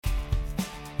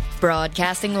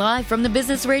Broadcasting live from the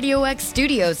Business Radio X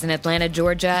studios in Atlanta,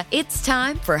 Georgia, it's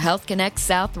time for Health Connect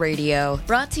South Radio.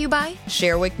 Brought to you by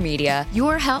Sherwick Media,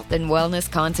 your health and wellness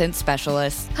content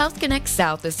specialists. Health Connect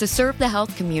South is to serve the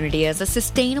health community as a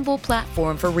sustainable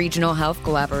platform for regional health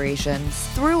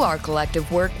collaborations. Through our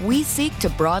collective work, we seek to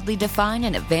broadly define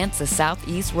and advance the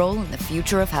Southeast role in the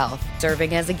future of health.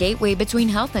 Serving as a gateway between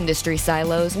health industry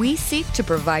silos, we seek to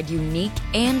provide unique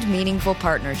and meaningful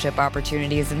partnership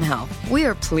opportunities in health. We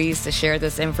are pleased to share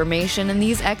this information and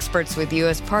these experts with you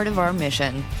as part of our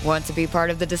mission. Want to be part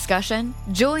of the discussion?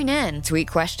 Join in. Tweet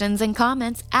questions and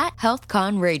comments at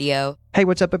HealthCon Radio. Hey,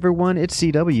 what's up, everyone? It's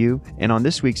CW, and on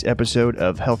this week's episode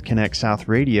of Health Connect South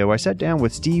Radio, I sat down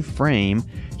with Steve Frame.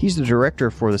 He's the director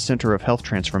for the Center of Health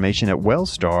Transformation at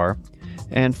Wellstar.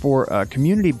 And for a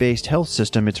community-based health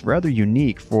system, it's rather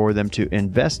unique for them to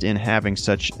invest in having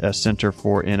such a center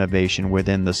for innovation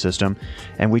within the system.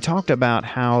 And we talked about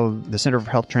how the Center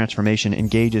for Health Transformation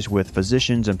engages with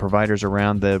physicians and providers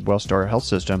around the Wellstar health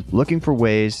system, looking for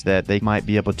ways that they might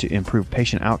be able to improve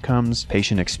patient outcomes,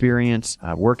 patient experience,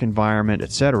 work environment,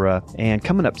 etc. And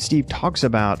coming up, Steve talks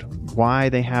about why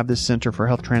they have this Center for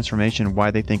Health Transformation, why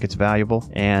they think it's valuable.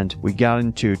 And we got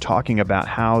into talking about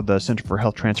how the Center for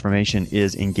Health Transformation is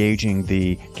engaging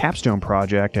the Capstone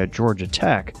project at Georgia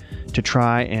Tech to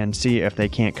try and see if they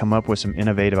can't come up with some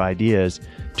innovative ideas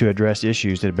to address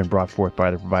issues that have been brought forth by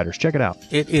the providers. Check it out.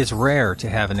 It is rare to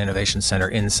have an innovation center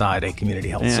inside a community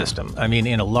health system. I mean,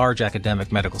 in a large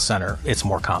academic medical center, it's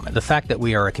more common. The fact that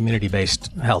we are a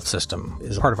community-based health system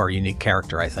is part of our unique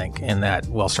character, I think, in that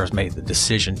Wellstar's made the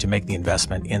decision to make the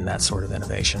investment in that sort of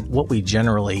innovation. What we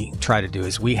generally try to do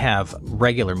is we have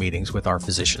regular meetings with our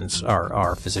physicians,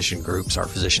 our physician groups, our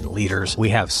physician leaders. We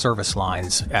have service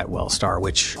lines at Wellstar,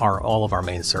 which are all of our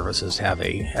main services have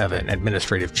an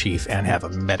administrative chief and have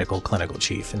a medical clinical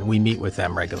chief, and we meet with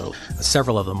them regularly.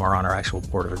 Several of them are on our actual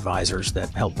board of advisors that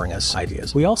help bring us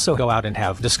ideas. We also go out and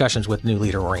have discussions with new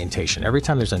leader orientation. Every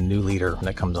time there's a new leader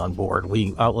that comes on board,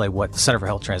 we outlay what the Center for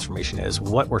Health Transformation is,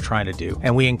 what we're trying to do,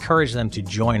 and we encourage them to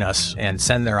join us and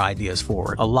send their ideas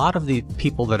forward. A lot of the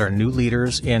people that are new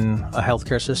leaders in a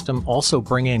healthcare system also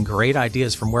bring in great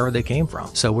ideas from wherever they came from.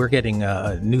 So we're getting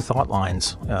new thought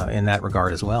lines in that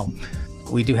regard as well.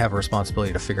 We do have a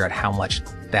responsibility to figure out how much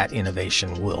that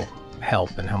innovation will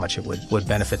help and how much it would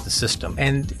benefit the system.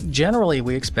 And generally,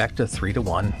 we expect a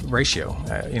 3-to-1 ratio.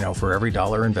 For every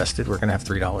dollar invested, we're going to have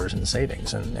 $3 in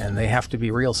savings, and they have to be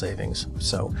real savings.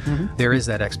 So there is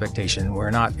that expectation.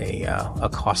 We're not a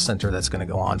cost center that's going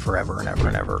to go on forever and ever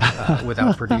and ever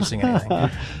without producing anything.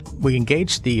 We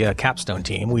engaged the Capstone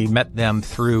team. We met them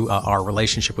through our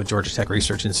relationship with Georgia Tech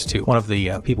Research Institute. One of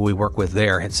the people we work with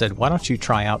there had said, why don't you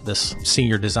try out this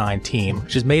senior design team,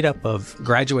 which is made up of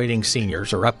graduating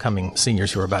seniors or upcoming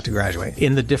seniors who are about to graduate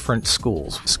in the different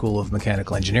schools. School of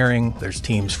Mechanical Engineering, there's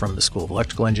teams from the School of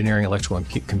Electrical Engineering, Electrical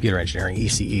and Computer Engineering,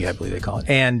 ECE, I believe they call it.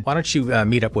 And why don't you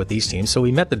meet up with these teams? So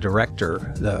we met the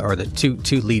director, the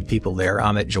two lead people there,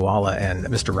 Amit Jawala and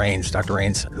Mr. Rains, Dr.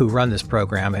 Rains, who run this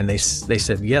program. And they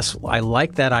said, yes, I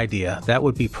like that idea. That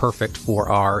would be perfect for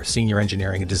our senior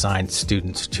engineering and design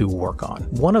students to work on.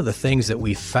 One of the things that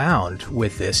we found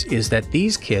with this is that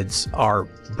these kids are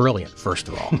brilliant, first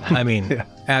of all. I mean,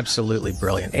 absolutely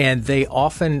brilliant. And they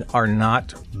often are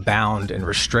not bound and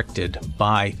restricted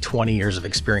by 20 years of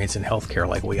experience in healthcare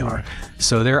like we are.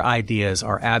 So their ideas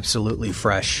are absolutely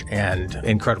fresh and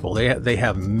incredible. They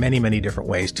have many, many different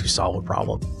ways to solve a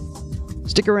problem.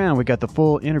 Stick around. We got the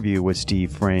full interview with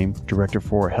Steve Frame, Director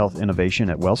for Health Innovation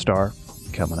at Wellstar,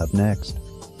 coming up next.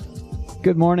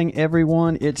 Good morning,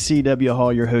 everyone. It's C.W.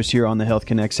 Hall, your host here on the Health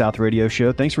Connect South radio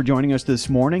show. Thanks for joining us this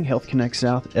morning. Health Connect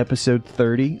South, episode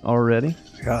 30 already.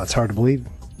 Yeah, it's hard to believe.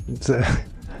 It's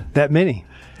that many.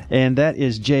 And that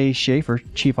is Jay Schaefer,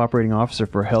 Chief Operating Officer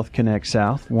for Health Connect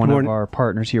South, one of our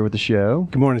partners here with the show.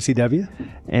 Good morning, CW.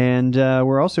 And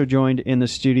we're also joined in the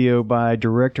studio by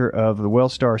Director of the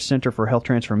Wellstar Center for Health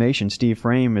Transformation. Steve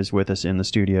Frame is with us in the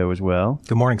studio as well.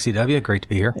 Good morning, CW. Great to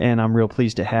be here. And I'm real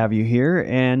pleased to have you here.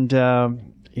 And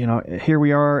here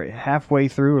we are halfway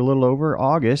through, a little over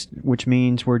August, which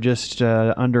means we're just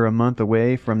under a month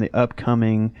away from the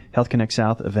upcoming Health Connect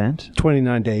South event.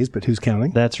 29 days, but who's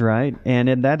counting? That's right.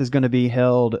 And that is going to be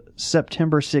held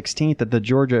September 16th at the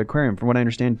Georgia Aquarium, from what I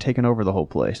understand, taking over the whole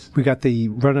place. We got the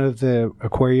run of the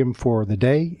aquarium for the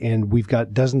day, and we've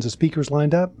got dozens of speakers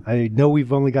lined up. I know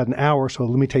we've only got an hour, so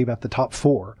let me tell you about the top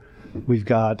 4. We've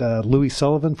got Louis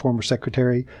Sullivan, former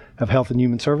Secretary of Health and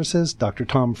Human Services, Dr.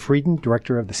 Tom Frieden,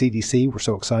 Director of the CDC. We're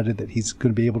so excited that he's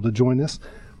going to be able to join us.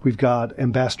 We've got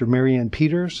Ambassador Marianne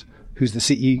Peters, who's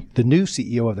the new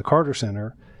CEO of the Carter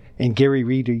Center, and Gary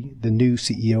Reedy, the new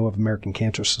CEO of American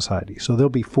Cancer Society. So there'll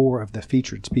be 4 of the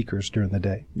featured speakers during the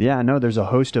day. Yeah, I know there's a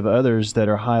host of others that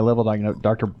are high level, like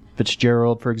Dr.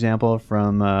 Fitzgerald, for example,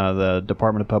 from the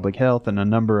Department of Public Health, and a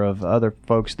number of other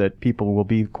folks that people will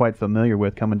be quite familiar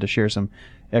with coming to share some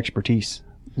expertise.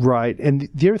 Right. And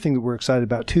the other thing that we're excited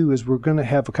about, too, is we're going to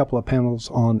have a couple of panels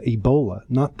on Ebola,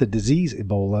 not the disease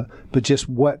Ebola, but just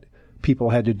what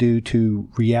people had to do to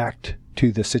react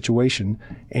to the situation.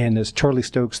 And as Charlie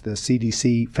Stokes, the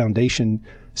CDC Foundation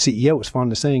CEO, was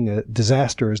fond of saying, a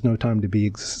disaster is no time to be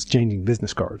exchanging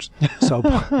business cards. So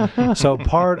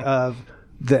part of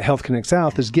the Health Connect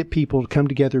South is get people to come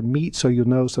together, meet, so you'll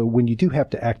know. So when you do have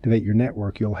to activate your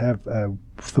network, you'll have a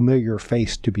familiar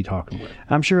face to be talking with.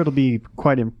 I'm sure it'll be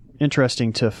quite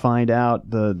interesting to find out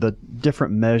the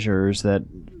different measures that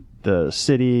the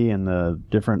city and the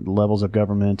different levels of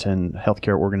government and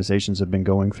healthcare organizations have been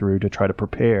going through to try to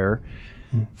prepare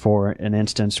for an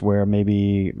instance where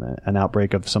maybe an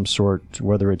outbreak of some sort,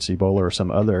 whether it's Ebola or some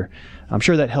other. I'm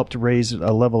sure that helped raise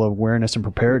a level of awareness and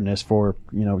preparedness for,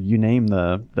 you name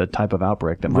the type of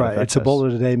outbreak that might affect it's us. Ebola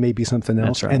today, maybe something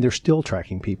else. That's right. And they're still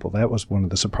tracking people. That was one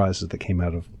of the surprises that came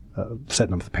out of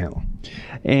setting up the panel.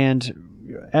 And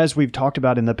as we've talked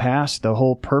about in the past, the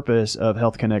whole purpose of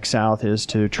Health Connect South is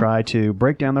to try to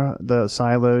break down the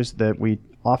silos that we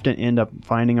often end up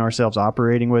finding ourselves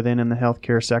operating within in the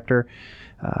healthcare sector.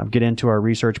 Get into our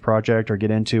research project or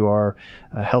get into our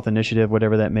health initiative,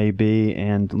 whatever that may be,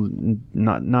 and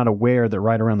not aware that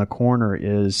right around the corner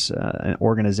is an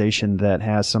organization that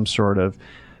has some sort of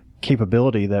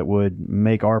capability that would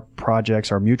make our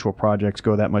projects, our mutual projects,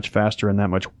 go that much faster and that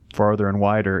much farther and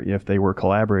wider if they were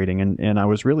collaborating. And I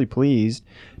was really pleased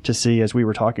to see, as we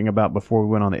were talking about before we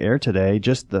went on the air today,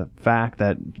 just the fact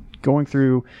that going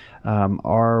through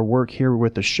our work here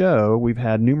with the show, we've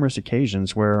had numerous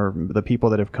occasions where the people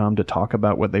that have come to talk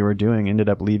about what they were doing ended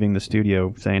up leaving the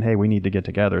studio saying, hey, we need to get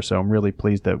together. So I'm really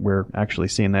pleased that we're actually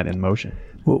seeing that in motion.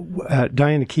 Well,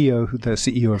 Diana Keogh, the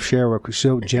CEO of ShareWork, was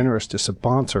so generous to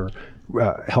sponsor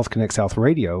Health Connect South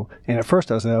Radio. And at first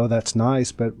I was like, oh, that's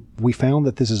nice. But we found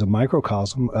that this is a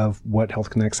microcosm of what Health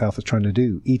Connect South is trying to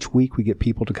do. Each week we get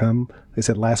people to come. They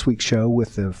said last week's show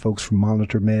with the folks from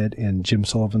Monitor Med and Jim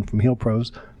Sullivan from Heal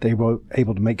Pros, they were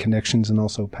able to make connections and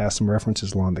also pass some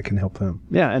references along that can help them.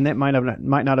 Yeah, and that might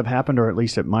not have happened, or at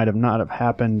least it might have not have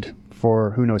happened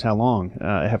for who knows how long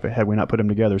had we not put them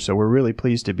together. So we're really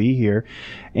pleased to be here.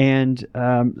 And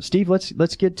Steve,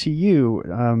 let's get to you.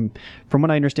 From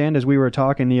what I understand, as we were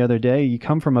talking the other day, you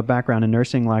come from a background in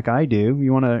nursing like I do.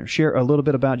 You want to share a little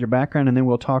bit about your background, and then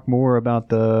we'll talk more about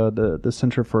the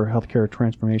Center for Healthcare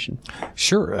Transformation.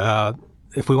 Sure.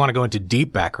 If we want to go into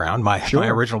deep background, my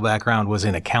original background was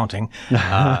in accounting.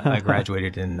 I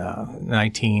graduated in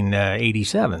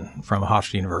 1987 from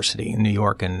Hofstra University in New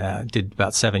York and did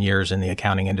about 7 years in the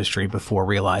accounting industry before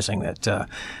realizing that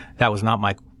that was not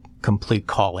my complete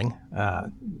calling.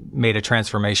 Made a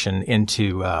transformation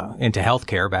into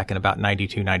healthcare back in about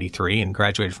 92, 93 and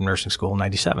graduated from nursing school in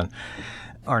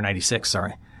 96,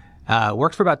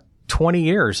 worked for about 20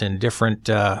 years in different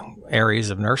areas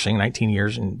of nursing, 19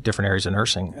 years in different areas of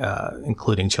nursing,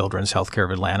 including Children's Healthcare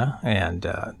of Atlanta and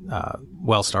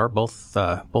Wellstar,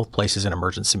 both places in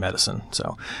emergency medicine.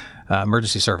 So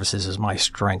emergency services is my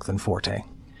strength and forte.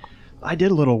 I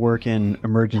did a little work in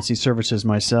emergency services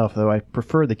myself, though I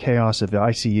prefer the chaos of the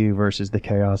ICU versus the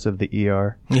chaos of the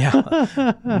ER.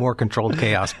 Yeah, more controlled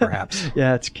chaos, perhaps.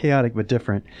 Yeah, it's chaotic but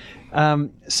different.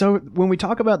 So when we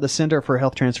talk about the Center for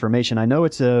Health Transformation, I know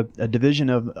it's a division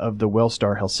of the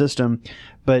Wellstar Health System,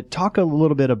 but talk a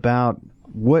little bit about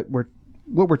what we're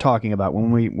talking about when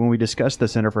we discuss the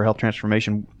Center for Health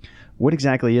Transformation. What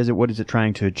exactly is it? What is it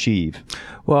trying to achieve?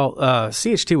 Well,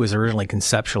 CHT was originally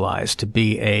conceptualized to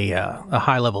be a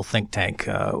high-level think tank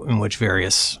in which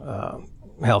various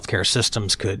healthcare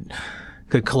systems could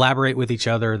collaborate with each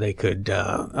other. They could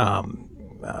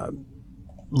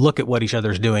look at what each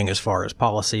other's doing as far as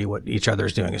policy, what each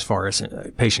other's doing as far as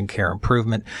patient care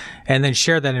improvement, and then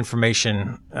share that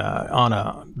information on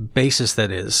a basis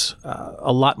that is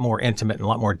a lot more intimate and a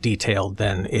lot more detailed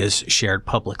than is shared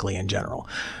publicly in general.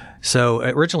 So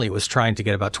originally it was trying to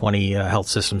get about 20 health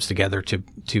systems together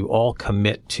to all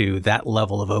commit to that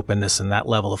level of openness and that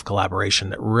level of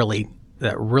collaboration that really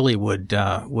would give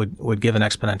an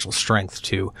exponential strength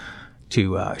to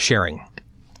sharing.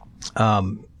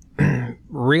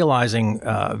 Realizing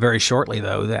very shortly,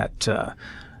 though,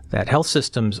 that health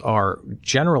systems are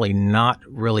generally not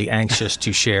really anxious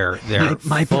to share their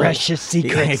my precious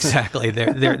secrets. Exactly,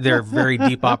 they're very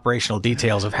deep operational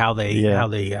details of how they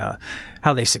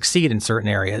how they succeed in certain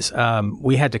areas,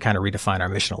 we had to kind of redefine our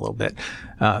mission a little bit,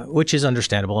 which is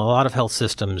understandable. A lot of health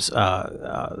systems,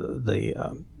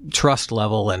 the trust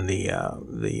level and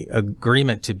the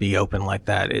agreement to be open like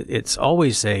that, it's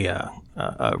always a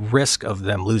risk of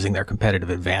them losing their competitive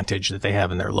advantage that they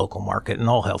have in their local market. And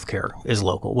all healthcare is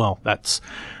local. Well, that's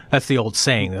the old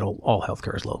saying that all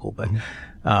healthcare is local. But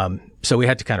so we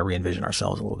had to kind of re-envision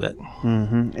ourselves a little bit.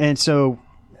 Mm-hmm. And so,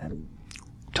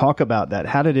 talk about that.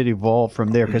 How did it evolve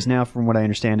from there? Because now, from what I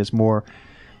understand, it's more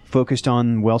focused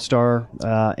on WellStar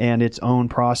and its own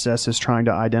processes, trying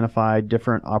to identify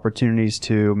different opportunities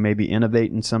to maybe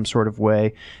innovate in some sort of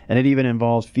way. And it even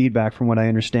involves feedback, from what I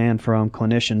understand, from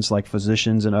clinicians like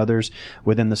physicians and others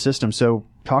within the system. So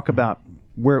talk about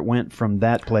where it went from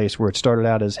that place where it started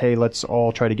out as, hey, let's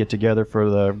all try to get together for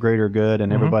the greater good,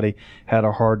 and everybody had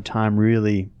a hard time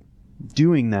really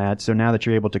doing that. So now that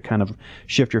you're able to kind of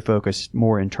shift your focus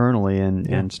more internally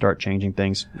and start changing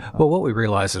things. Well, what we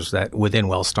realized is that within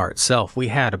WellStar itself, we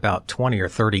had about 20 or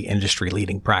 30 industry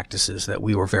leading practices that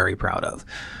we were very proud of.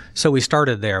 So we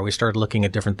started there. We started looking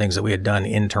at different things that we had done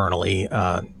internally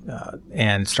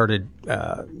and started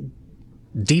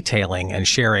detailing and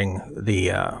sharing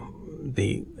the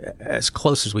as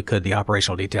close as we could the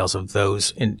operational details of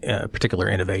those particular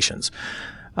innovations.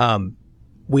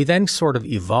 We then sort of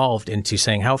evolved into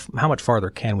saying how much farther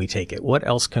can we take it? What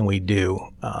else can we do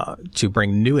to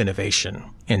bring new innovation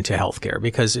into healthcare?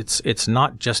 Because it's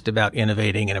not just about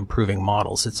innovating and improving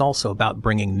models. It's also about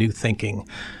bringing new thinking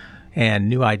and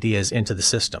new ideas into the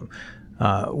system.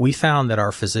 We found that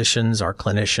our physicians, our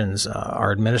clinicians,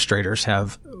 our administrators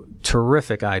have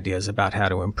terrific ideas about how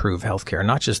to improve healthcare,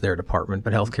 not just their department,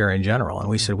 but healthcare in general. And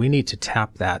we said we need to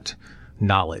tap that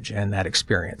knowledge and that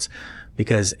experience.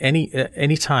 Because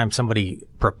any time somebody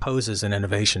proposes an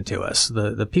innovation to us,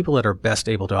 the people that are best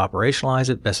able to operationalize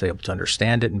it, best able to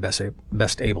understand it, and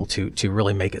best able to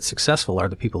really make it successful are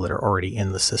the people that are already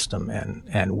in the system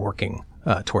and working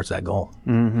towards that goal.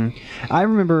 Mm-hmm. I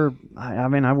remember,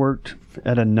 I worked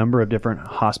at a number of different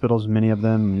hospitals, many of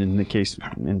them,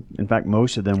 in fact,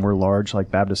 most of them were large, like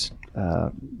Baptist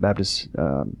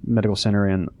Medical Center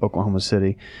in Oklahoma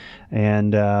City.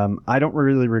 And I don't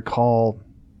really recall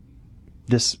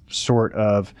this sort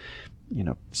of,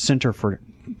 center for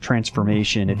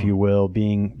transformation, if you will,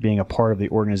 being a part of the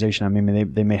organization. I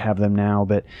mean, they may have them now,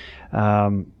 but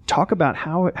talk about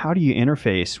how do you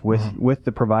interface with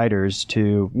the providers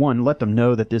to, one, let them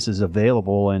know that this is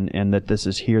available and that this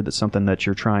is here, that's something that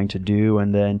you're trying to do,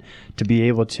 and then to be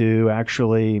able to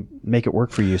actually make it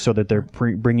work for you so that they're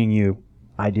bringing you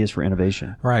ideas for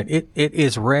innovation. Right. It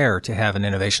is rare to have an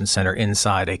innovation center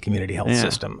inside a community health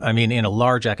system. I mean, in a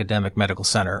large academic medical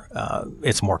center,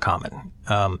 it's more common.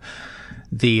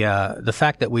 The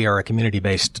fact that we are a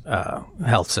community-based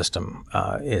health system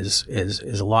is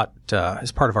a lot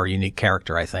is part of our unique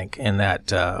character, I think, in that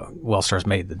WellStar's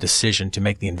made the decision to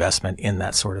make the investment in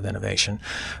that sort of innovation.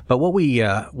 But what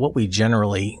we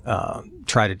generally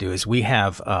try to do is we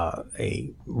have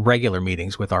a regular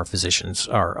meetings with our physicians,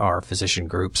 our physician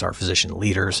groups, our physician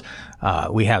leaders.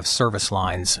 We have service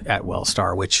lines at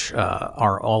WellStar, which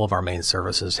are all of our main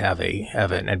services have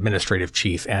an administrative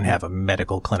chief and have a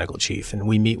medical clinical chief, and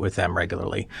we meet with them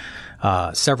regularly.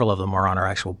 Several of them are on our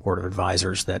actual board of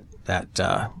advisors that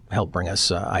help bring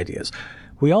us ideas.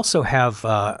 We also have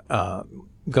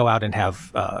go out and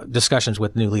have discussions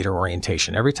with new leader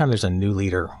orientation. Every time there's a new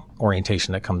leader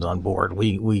orientation that comes on board,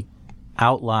 we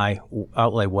outlay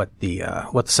what the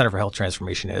Center for Health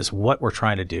Transformation is, what we're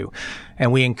trying to do,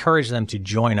 and we encourage them to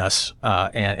join us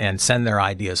and send their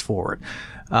ideas forward.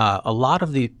 A lot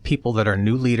of the people that are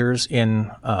new leaders in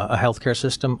a healthcare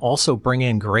system also bring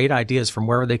in great ideas from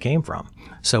wherever they came from.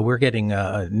 So we're getting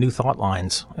new thought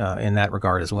lines in that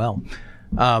regard as well.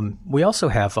 We also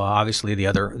have obviously the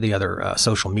other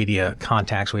social media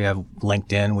contacts. We have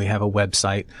LinkedIn. We have a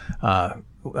website,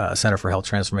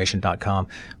 centerforhealthtransformation.com.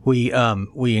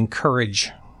 We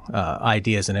encourage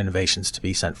ideas and innovations to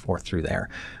be sent forth through there.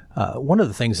 One of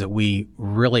the things that we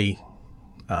really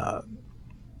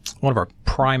one of our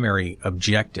primary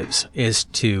objectives is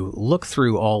to look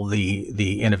through all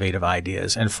the innovative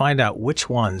ideas and find out which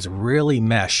ones really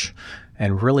mesh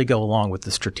and really go along with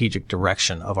the strategic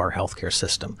direction of our healthcare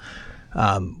system.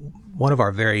 One of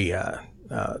our very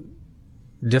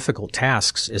difficult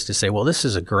tasks is to say, well, this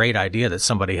is a great idea that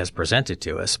somebody has presented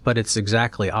to us, but it's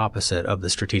exactly opposite of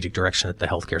the strategic direction that the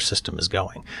healthcare system is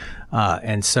going.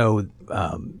 And so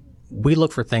we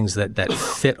look for things that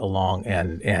fit along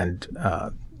and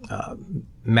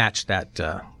match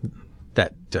that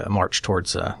march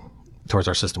towards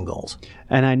system goals.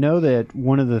 And I know that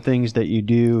one of the things that you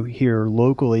do here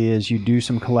locally is you do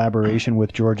some collaboration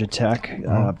with Georgia Tech.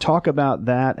 Talk about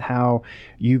that, how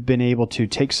you've been able to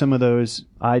take some of those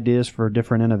ideas for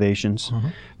different innovations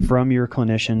from your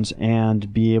clinicians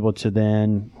and be able to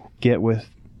then get with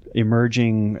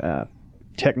emerging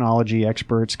technology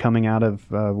experts coming out of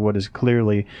what is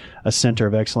clearly a center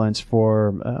of excellence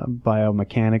for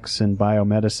biomechanics and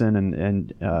biomedicine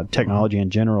and technology in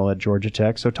general at Georgia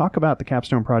Tech. So talk about the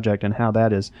Capstone Project and how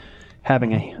that is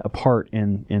having a part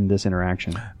in this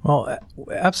interaction. Well,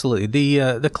 absolutely.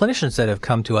 The clinicians that have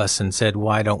come to us and said,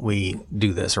 why don't we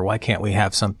do this, or why can't we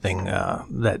have something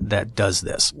that does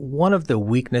this? One of the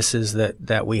weaknesses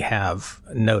that we have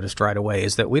noticed right away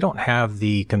is that we don't have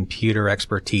the computer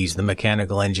expertise, the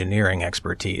mechanical engineering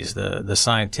expertise, the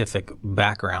scientific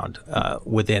background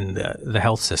within the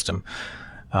health system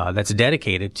that's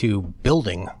dedicated to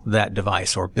building that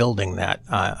device or building that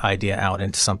idea out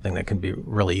into something that can be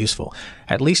really useful,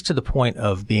 at least to the point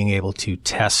of being able to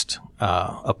test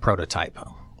a prototype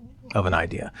of an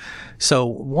idea. So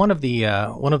one of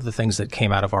the things that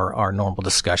came out of our normal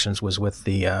discussions was with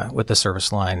the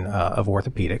service line of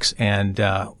orthopedics, and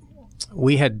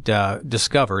we had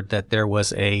discovered that there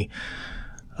was a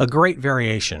great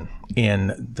variation in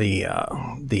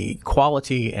the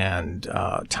quality and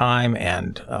time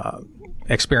and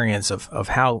experience of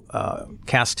how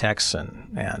cast techs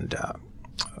and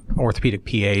orthopedic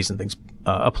PAs and things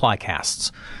apply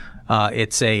casts.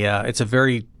 It's a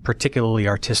very particularly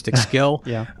artistic skill.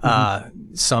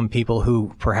 Some people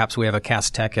who perhaps we have a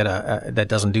cast tech that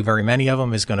doesn't do very many of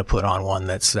them is going to put on one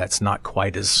that's not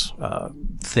quite as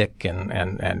thick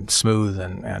and smooth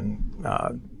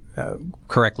and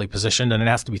correctly positioned, and it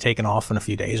has to be taken off in a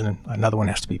few days, and another one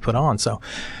has to be put on. So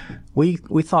we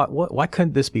thought, why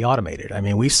couldn't this be automated? I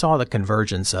mean, we saw the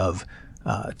convergence of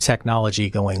technology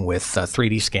going with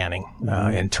 3D scanning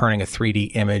and turning a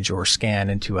 3D image or scan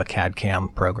into a CAD/CAM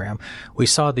program. We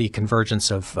saw the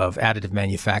convergence of additive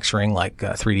manufacturing, like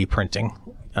 3D printing,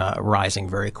 rising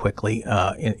very quickly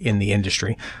in the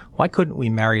industry. Why couldn't we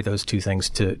marry those two things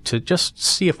to just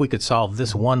see if we could solve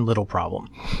this one little problem?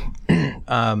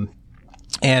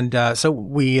 So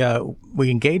we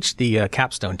engaged the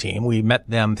Capstone team. We met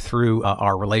them through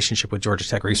our relationship with Georgia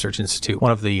Tech Research Institute.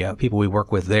 One of the people we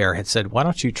work with there had said, why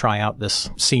don't you try out this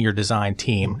senior design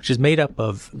team, which is made up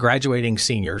of graduating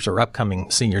seniors or upcoming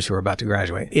seniors who are about to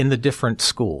graduate in the different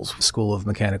schools. School of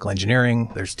Mechanical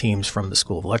Engineering. There's teams from the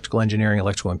School of Electrical Engineering,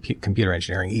 Electrical and Computer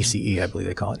Engineering, ECE, I believe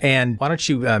they call it. And why don't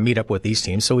you meet up with these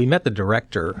teams? So we met the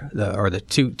director, the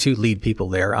two lead people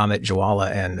there, Amit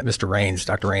Jawala and Mr. Rains,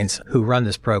 Dr. Rains, who run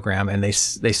this program. And they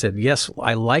said, yes,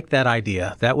 I like that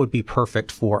idea. That would be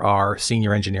perfect for our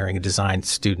senior engineering and design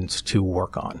students to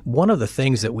work on. One of the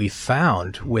things that we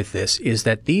found with this is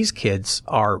that these kids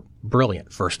are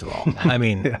brilliant, first of all. I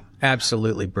mean,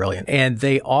 absolutely brilliant. And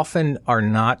they often are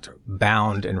not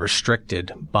bound and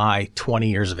restricted by 20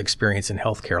 years of experience in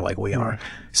healthcare like we are.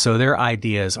 So their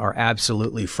ideas are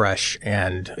absolutely fresh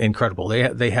and incredible.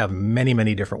 They have many,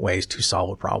 many different ways to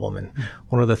solve a problem. And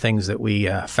one of the things that we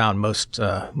found most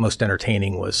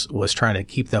entertaining was trying to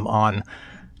keep them on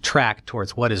track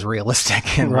towards what is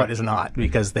realistic and what is not,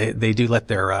 because they do let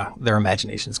their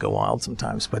imaginations go wild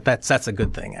sometimes. But that's a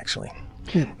good thing, actually.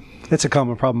 Yeah. That's a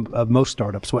common problem of most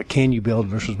startups. What can you build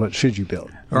versus what should you build?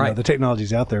 Right. You know, the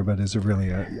technology's out there, but is there really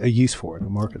a use for it, a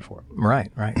market for it? Right.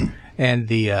 And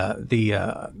the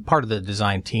part of the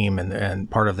design team and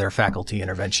part of their faculty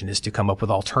intervention is to come up with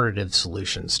alternative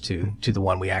solutions to the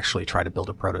one we actually try to build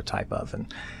a prototype of.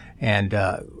 And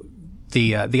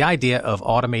the idea of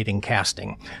automating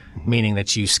casting, meaning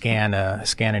that you scan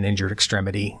an injured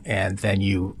extremity and then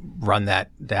you run that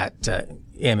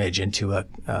image into a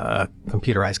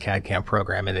computerized CAD/CAM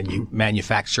program, and then you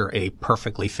manufacture a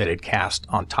perfectly fitted cast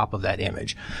on top of that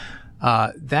image.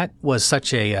 That was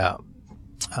such an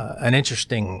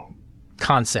interesting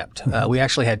concept. We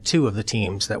actually had two of the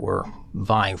teams that were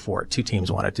vying for it. Two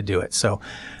teams wanted to do it. So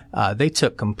they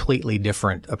took completely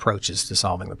different approaches to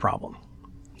solving the problem.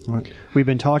 We've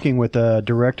been talking with the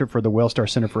director for the Wellstar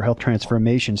Center for Health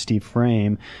Transformation, Steve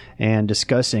Frame, and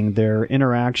discussing their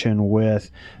interaction with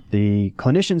the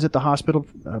clinicians at the hospital.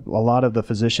 A lot of the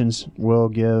physicians will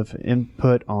give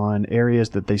input on areas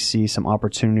that they see some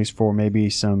opportunities for, maybe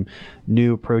some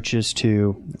new approaches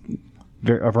to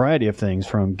a variety of things,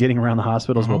 from getting around the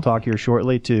hospitals, we'll talk here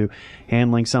shortly, to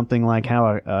handling something like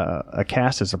how a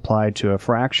cast is applied to a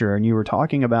fracture. And you were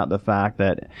talking about the fact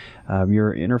that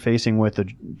you're interfacing with the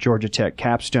Georgia Tech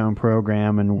Capstone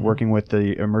program and working with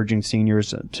the emerging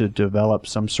seniors to develop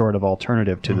some sort of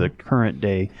alternative to the current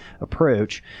day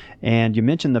approach. And you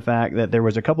mentioned the fact that there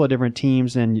was a couple of different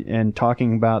teams and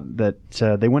talking about that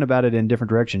they went about it in different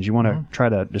directions. You want to try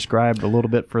to describe a little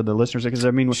bit for the listeners? Because,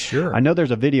 I mean, sure. I know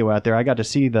there's a video out there. I got to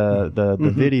see the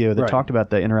video that talked about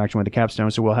the interaction with the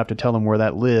Capstone, so we'll have to tell them where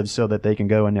that lives so that they can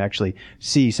go and actually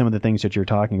see some of the things that you're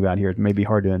talking about here. It may be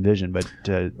hard to envision, but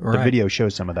the video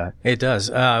shows some of that. It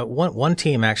does. One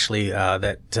team actually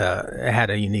that had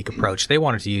a unique approach. They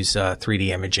wanted to use 3D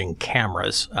imaging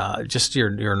cameras, just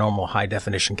your normal high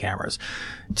definition cameras,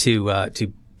 to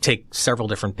take several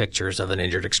different pictures of an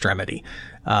injured extremity,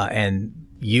 and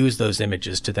use those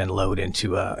images to then load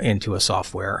into a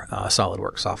software,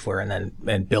 SolidWorks software,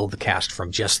 and build the cast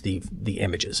from just the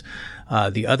images.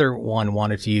 The other one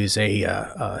wanted to use a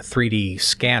 3D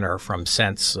scanner from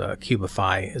Sense.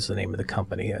 Cubify is the name of the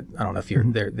company. I don't know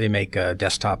if they make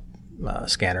desktop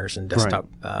scanners and desktop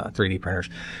 3D printers,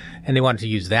 and they wanted to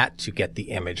use that to get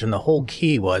the image. And the whole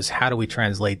key was, how do we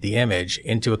translate the image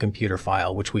into a computer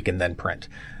file, which we can then print?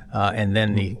 And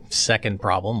then the second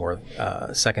problem, or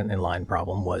second in line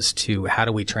problem, was how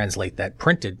do we translate that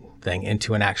printed thing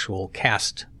into an actual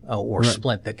cast or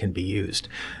splint that can be used?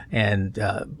 And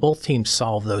both teams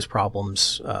solved those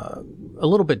problems a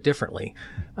little bit differently,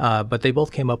 but they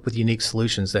both came up with unique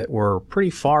solutions that were pretty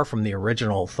far from the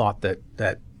original thought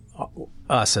that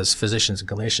us as physicians and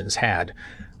clinicians had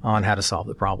on how to solve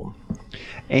the problem.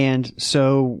 And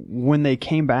so when they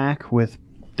came back with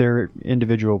their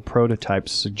individual prototype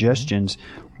suggestions,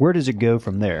 where does it go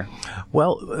from there?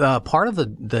 Well, part of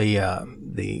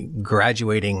the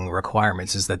graduating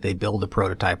requirements is that they build a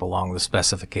prototype along the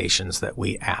specifications that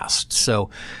we asked. So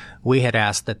we had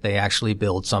asked that they actually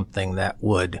build something that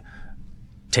would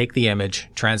take the image,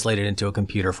 translate it into a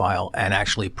computer file, and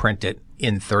actually print it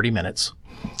in 30 minutes.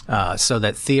 So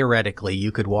that theoretically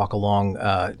you could walk along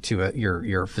to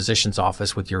your physician's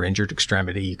office with your injured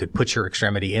extremity. You could put your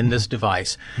extremity in this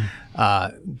device,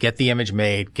 get the image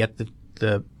made, get the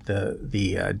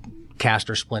cast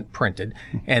or splint printed,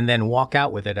 and then walk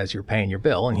out with it as you're paying your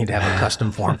bill, and you'd have a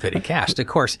custom form-fitted cast. Of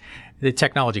course, the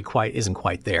technology isn't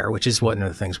quite there, which is one of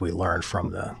the things we learned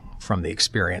from the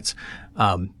experience.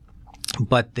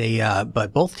 But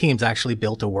both teams actually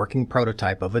built a working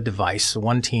prototype of a device.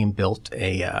 One team built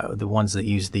the ones that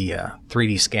use the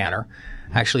 3D scanner,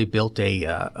 actually built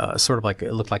a sort of like,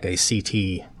 it looked like a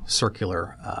CT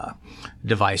circular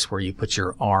device where you put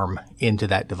your arm into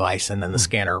that device, and then the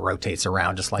scanner rotates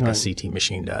around just like a CT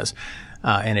machine does,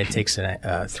 and it takes an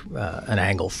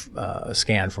angle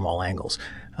scan from all angles,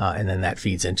 and then that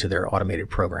feeds into their automated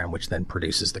program, which then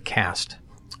produces the cast.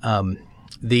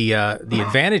 The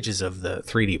advantages of the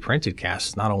 3D printed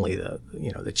cast, not only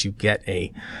that you get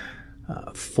a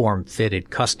form-fitted,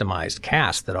 customized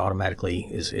cast that automatically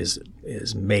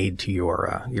is made to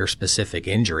your specific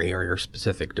injury or your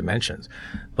specific dimensions,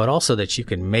 but also that you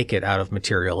can make it out of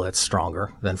material that's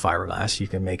stronger than fiberglass. You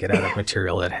can make it out of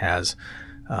material that has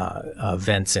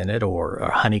vents in it, or a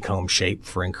honeycomb shape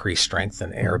for increased strength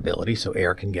and air ability, so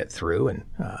air can get through, and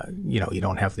you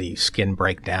don't have the skin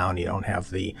breakdown, you don't have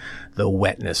the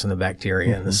wetness and the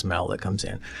bacteria and the smell that comes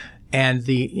in. And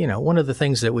one of the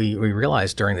things that we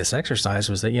realized during this exercise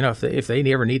was that if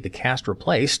they ever need the cast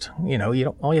replaced, all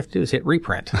you have to do is hit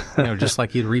reprint, just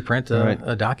like you'd reprint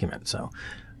a document. So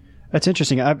that's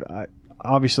interesting.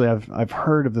 Obviously, I've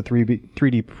heard of the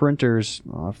 3D printers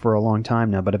for a long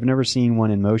time now, but I've never seen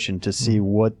one in motion to see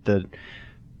what the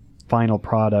final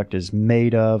product is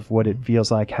made of, what it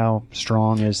feels like, how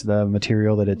strong is the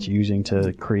material that it's using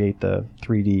to create the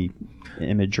 3D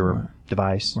image or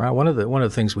device. Right. One of the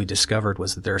things we discovered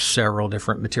was that there are several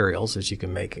different materials that you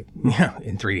can make in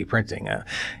 3D printing.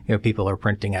 People are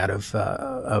printing out of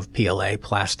PLA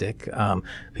plastic.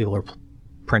 People are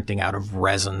printing out of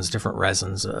different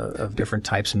resins of different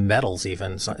types, metals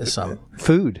even. Some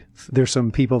food. There's some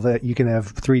people that you can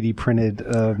have 3D printed,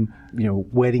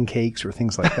 wedding cakes or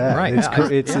things like that. Right.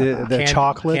 It's the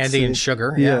chocolates, candy and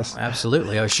sugar. Yes, yeah,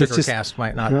 absolutely. A sugar cast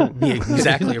might not be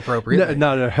exactly appropriate.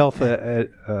 Not a health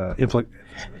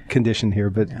condition here,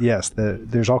 but yes,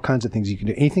 there's all kinds of things you can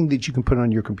do. Anything that you can put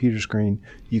on your computer screen,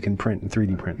 you can print in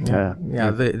 3D print.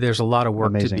 There's a lot of work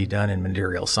Amazing. to be done in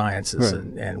material sciences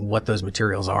and what those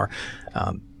materials are.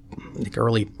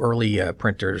 Early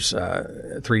printers,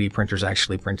 3D printers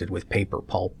actually printed with paper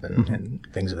pulp and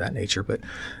things of that nature. But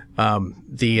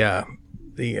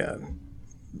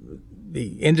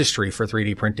industry for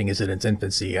 3D printing is in its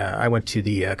infancy. I went to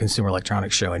the Consumer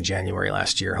Electronics Show in January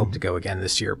last year. Hope to go again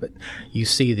this year. But you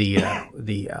see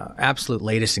the absolute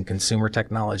latest in consumer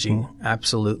technology.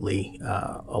 Absolutely,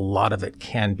 a lot of it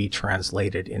can be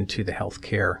translated into the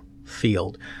healthcare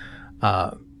field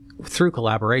through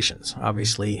collaborations.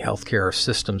 Obviously, healthcare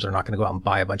systems are not going to go out and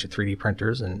buy a bunch of 3D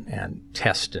printers and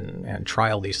test and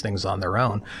trial these things on their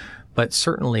own. But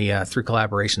certainly through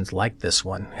collaborations like this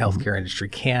one, healthcare industry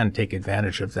can take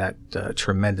advantage of that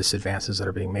tremendous advances that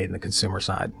are being made in the consumer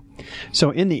side. So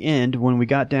in the end, when we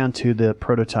got down to the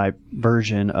prototype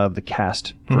version of the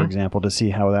cast, for example, to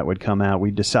see how that would come out, we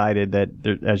decided that,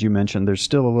 as you mentioned, there's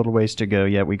still a little ways to go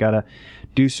yet. We got to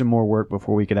do some more work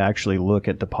before we could actually look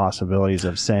at the possibilities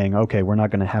of saying, okay, we're not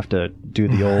going to have to do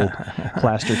the old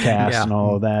plaster cast and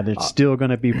all of that. It's still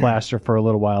going to be plaster for a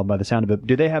little while by the sound of it.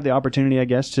 Do they have the opportunity, I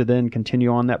guess, to then continue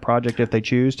on that project if they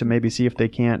choose, to maybe see if they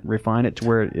can't refine it to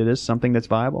where it is something that's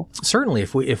viable? Certainly.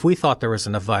 If we thought there was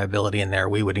enough viability in there,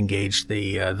 we would engage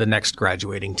the next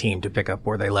graduating team to pick up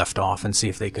where they left off and see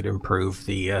if they could improve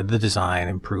the design,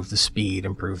 improve the speed,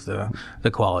 improve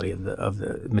the quality of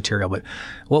the material. But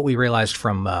what we realized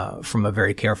from a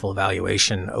very careful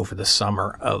evaluation over the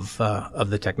summer of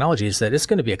the technology is that it's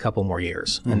going to be a couple more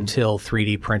years until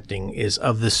 3D printing is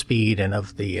of the speed and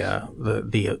of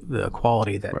the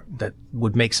quality that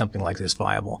would make something like this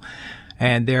viable.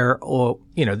 And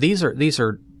these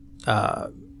are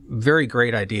very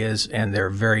great ideas, and they're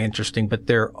very interesting, but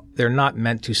they're not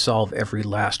meant to solve every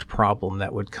last problem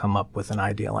that would come up with an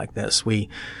idea like this. We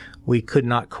could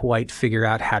not quite figure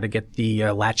out how to get the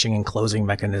latching and closing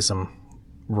mechanism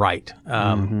right.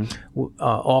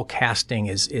 All casting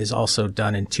is also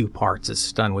done in two parts.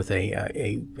 It's done with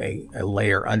a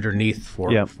layer underneath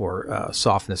for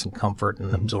softness and comfort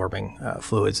and absorbing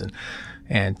fluids.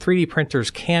 And 3D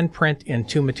printers can print in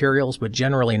two materials, but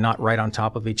generally not right on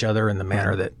top of each other in the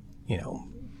manner that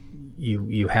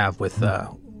you have with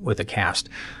a cast.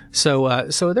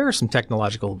 So there are some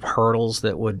technological hurdles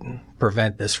that would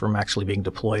prevent this from actually being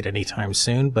deployed anytime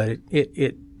soon. But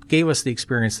it gave us the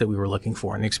experience that we were looking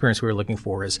for, and the experience we were looking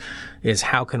for is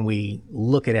how can we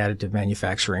look at additive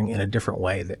manufacturing in a different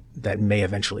way that may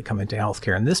eventually come into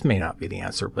healthcare. And this may not be the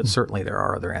answer, but certainly there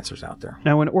are other answers out there.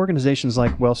 Now, when organizations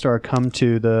like WellStar come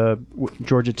to the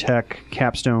Georgia Tech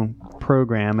Capstone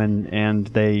program and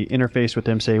they interface with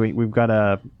them, say, we've got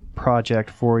a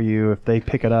project for you, if they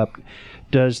pick it up,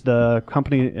 does the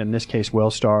company, in this case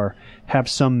WellStar, have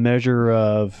some measure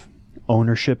of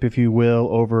ownership, if you will,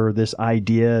 over this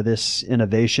idea, this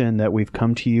innovation that we've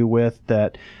come to you with,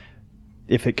 that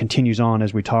if it continues on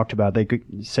as we talked about, they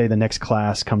could say the next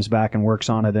class comes back and works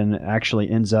on it and actually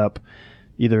ends up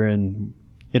either in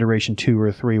iteration 2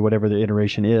 or 3, whatever the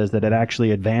iteration is, that it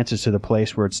actually advances to the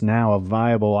place where it's now a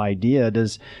viable idea?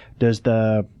 Does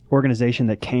the organization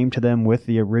that came to them with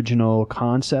the original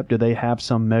concept, do they have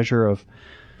some measure of,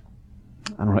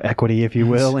 I don't know, equity, if you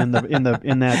will, in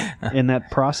that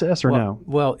process, or no?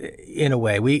 Well, in a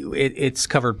way, it's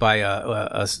covered by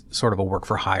a sort of a work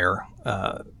for hire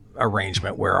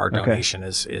arrangement where our donation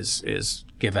is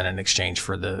given in exchange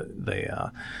for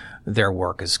their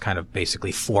work is kind of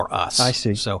basically for us. I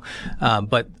see. So,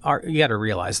 but you got to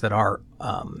realize that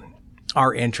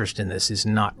our interest in this is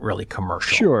not really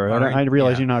commercial. Sure. Right? I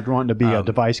realize you're not wanting to be a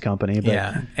device company. But.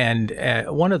 Yeah. And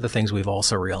one of the things we've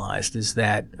also realized is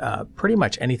that pretty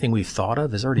much anything we've thought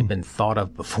of has already been thought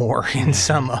of before in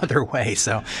some other way.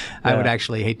 So I would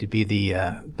actually hate to be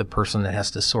the person that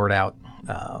has to sort out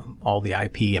all the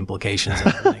IP implications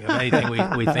and everything of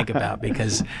anything we think about,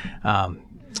 because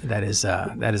that is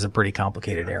a pretty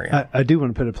complicated area. I do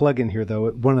want to put a plug in here,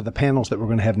 though. One of the panels that we're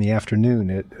going to have in the afternoon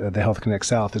at the Health Connect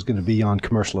South is going to be on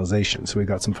commercialization. So we've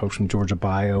got some folks from Georgia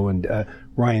Bio and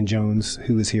Ryan Jones,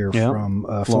 who is here from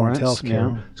Florence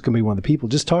Healthcare. Yeah. It's going to be one of the people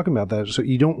just talking about that. So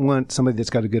you don't want somebody that's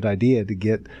got a good idea to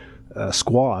get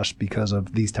squashed because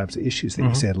of these types of issues that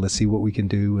you said. Let's see what we can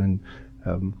do, and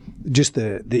just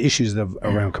the issues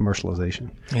around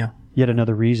commercialization. Yeah. Yet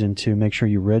another reason to make sure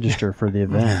you register for the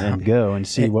event and go and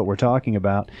see what we're talking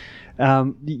about.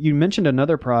 You mentioned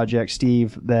another project,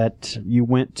 Steve, that you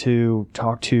went to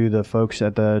talk to the folks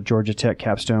at the Georgia Tech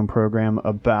Capstone program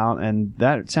about, and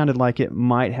that sounded like it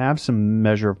might have some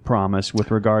measure of promise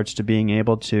with regards to being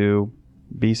able to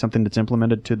be something that's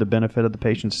implemented to the benefit of the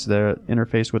patients that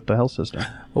interface with the health system.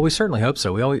 Well, we certainly hope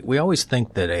so. We always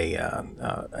think that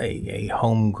a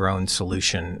homegrown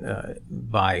solution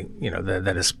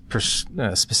that is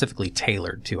specifically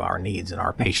tailored to our needs and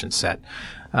our patient set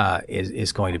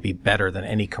is going to be better than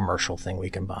any commercial thing we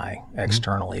can buy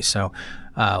externally. So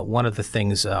one of the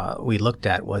things we looked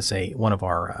at was one of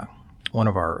our one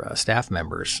of our staff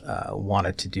members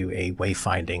wanted to do a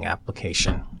wayfinding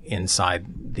application inside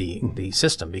the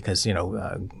system because,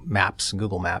 maps,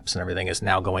 Google Maps and everything is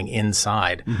now going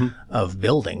inside of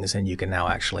buildings, and you can now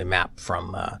actually map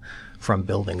from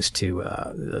buildings to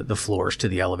the floors to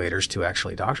the elevators to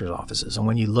actually doctor's offices. And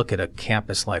when you look at a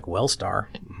campus like Wellstar,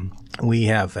 we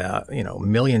have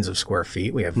millions of square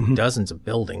feet. We have dozens of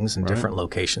buildings in different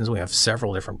locations. We have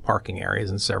several different parking areas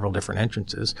and several different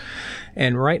entrances.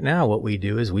 And right now what we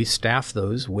do is we staff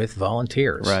those with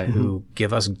volunteers who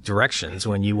give us directions.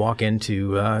 When you walk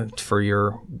into for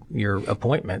your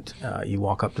appointment, you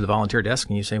walk up to the volunteer desk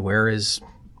and you say, where is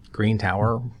Green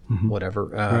Tower,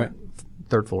 whatever,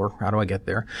 third floor? How do I get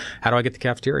there? How do I get to the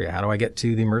cafeteria? How do I get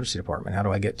to the emergency department? How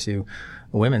do I get to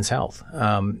women's health?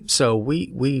 So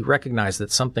we recognize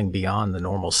that something beyond the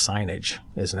normal signage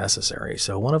is necessary.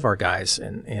 So one of our guys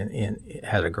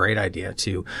had a great idea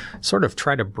to sort of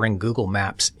try to bring Google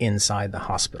Maps inside the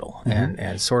hospital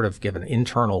and sort of give an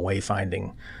internal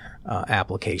wayfinding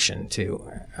application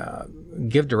to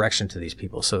give direction to these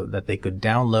people so that they could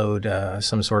download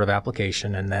some sort of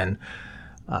application and then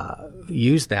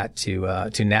use that to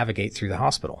navigate through the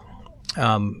hospital.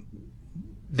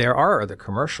 There are other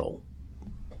commercial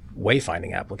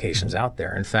wayfinding applications out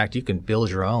there. In fact, you can build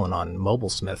your own on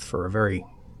MobileSmith for a very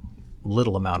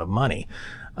little amount of money.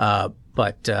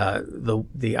 But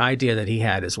the idea that he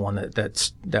had is one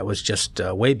that was just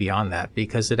way beyond that,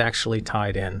 because it actually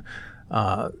tied in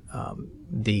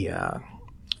the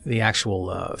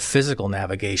actual physical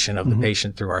navigation of the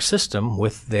patient through our system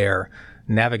with their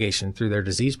navigation through their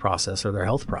disease process or their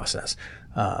health process,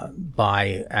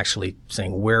 by actually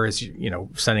saying where is,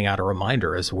 sending out a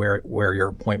reminder as where your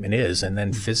appointment is, and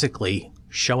then physically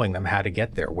showing them how to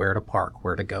get there, where to park,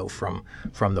 where to go from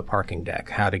the parking deck,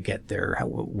 how to get there,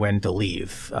 when to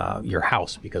leave your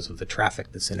house because of the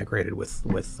traffic that's integrated with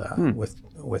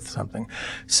something.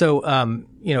 So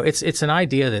it's an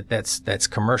idea that's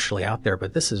commercially out there,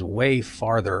 but this is way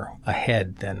farther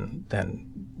ahead than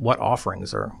what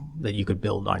offerings are that you could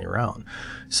build on your own.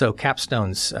 So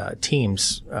Capstone's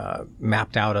teams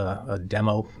mapped out a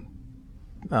demo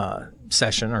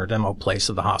session or demo place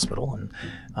of the hospital, and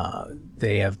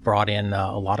they have brought in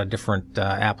a lot of different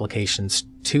applications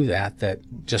to that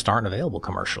just aren't available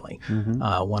commercially.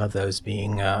 One of those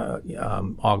being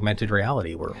augmented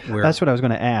reality. Where that's what I was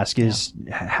going to ask is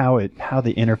how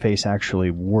the interface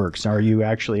actually works. Are you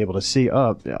actually able to see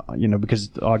because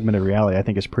augmented reality I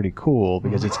think is pretty cool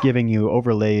because it's giving you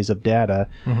overlays of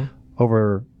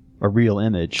over a real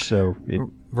image, so it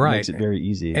makes it very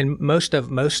easy. And most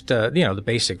the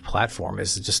basic platform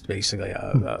is just basically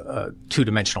a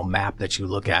two-dimensional map that you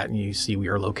look at and you see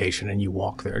your location and you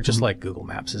walk there, just like Google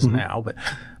Maps is now.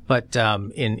 But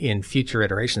in future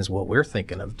iterations, what we're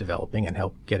thinking of developing and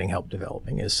getting help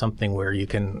developing is something where you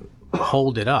can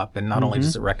hold it up, and not only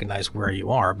does it recognize where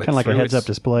you are, but kind of like a heads-up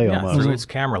display almost. Through its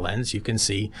camera lens, you can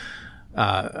see,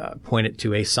 point it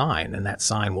to a sign, and that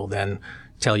sign will then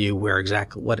tell you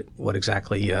what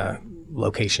exactly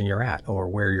location you're at or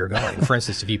where you're going. For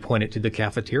instance, if you point it to the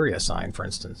cafeteria sign, for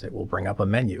instance, it will bring up a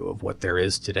menu of what there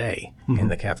is today in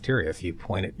the cafeteria. If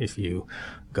you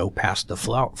go past the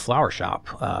flower shop,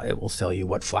 it will tell you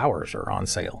what flowers are on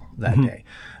sale that day.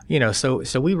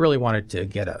 So we really wanted to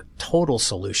get a total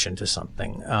solution to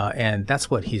something, and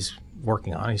that's what he's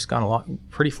working on. He's gone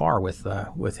pretty far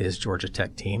with his Georgia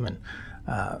Tech team, and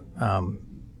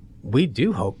we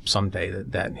do hope someday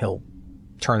that he'll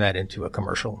turn that into a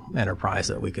commercial enterprise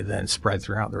that we could then spread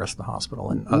throughout the rest of the hospital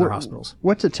and other hospitals.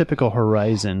 What's a typical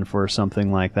horizon for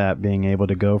something like that, being able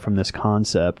to go from this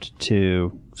concept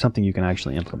to something you can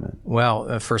actually implement?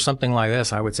 Well, for something like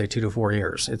this, I would say 2 to 4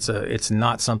 years. It's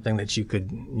not something that you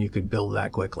could build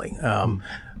that quickly.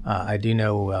 I do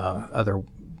know other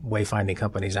wayfinding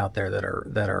companies out there that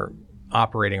are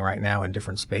operating right now in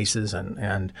different spaces,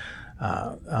 and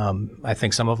I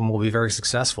think some of them will be very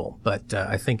successful, but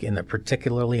I think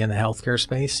particularly in the healthcare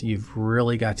space, you've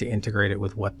really got to integrate it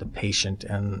with what the patient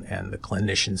and the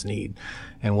clinicians need,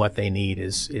 and what they need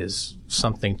is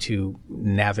something to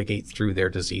navigate through their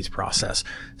disease process.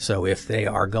 So if they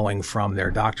are going from their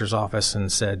doctor's office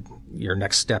and said your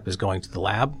next step is going to the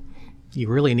lab, you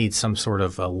really need some sort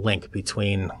of a link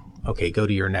between, okay, go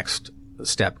to your next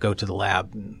step, go to the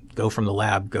lab, go from the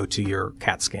lab, go to your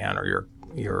CAT scan or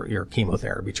your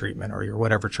chemotherapy treatment or your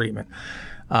whatever treatment.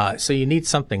 So you need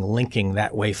something linking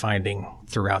that wayfinding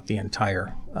throughout the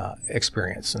entire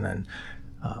experience. And then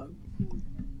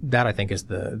that, I think, is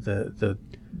the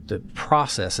the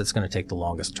process that's going to take the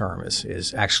longest term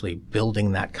is actually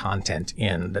building that content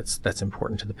in that's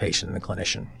important to the patient and the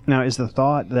clinician. Now, is the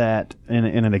thought that in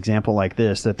an example like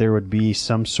this, that there would be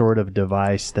some sort of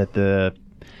device that the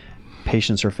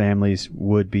patients or families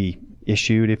would be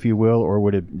issued, if you will, or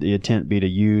would the intent be to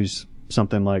use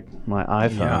something like my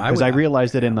iPhone? Because I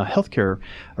realize that in the healthcare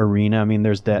arena, I mean,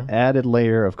 there's that added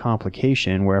layer of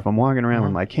complication where if I'm walking around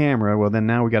with my camera, well, then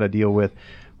now we got to deal with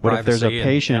what if there's a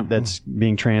patient that's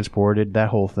being transported, that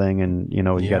whole thing, and you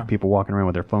got people walking around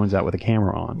with their phones out with a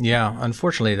camera on. Yeah,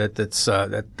 unfortunately,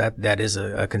 that is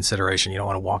a consideration. You don't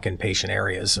want to walk in patient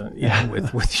areas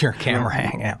with your camera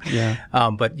hanging out. Yeah.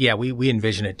 But yeah, we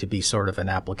envision it to be sort of an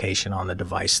application on the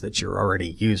device that you're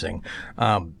already using.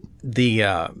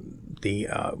 The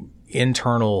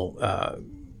internal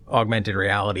augmented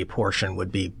reality portion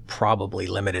would be probably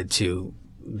limited to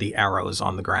the arrows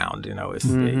on the ground.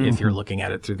 If you're looking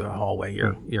at it through the hallway,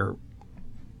 you're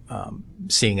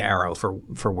seeing arrow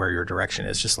for where your direction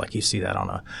is, just like you see that on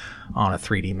a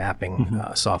 3D mapping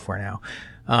software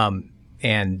now.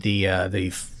 And the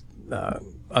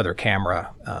other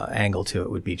camera angle to it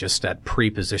would be just at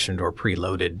pre-positioned or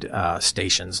preloaded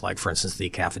stations, like for instance the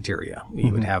cafeteria.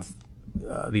 You would have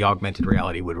the augmented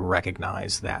reality would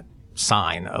recognize that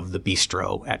sign of the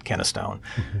bistro at Kennestone,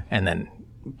 and then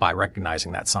by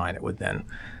recognizing that sign, it would then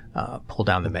pull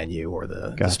down the menu or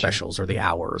the specials or the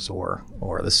hours or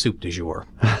the soup du jour.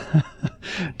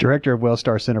 Director of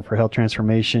WellStar Center for Health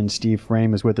Transformation, Steve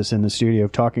Frame, is with us in the studio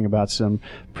talking about some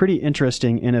pretty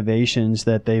interesting innovations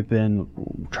that they've been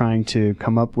trying to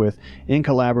come up with in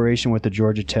collaboration with the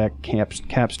Georgia Tech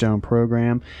Capstone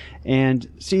program.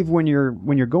 And Steve, when you're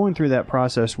going through that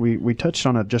process, we touched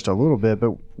on it just a little bit,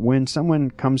 but when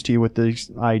someone comes to you with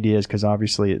these ideas, because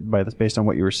obviously based on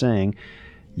what you were saying,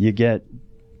 you get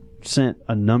sent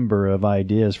a number of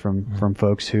ideas from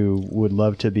folks who would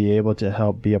love to be able to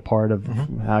help be a part of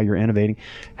how you're innovating.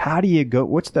 How do you go?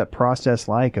 What's that process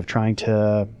like of trying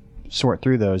to sort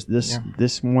through those?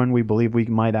 This one we believe we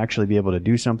might actually be able to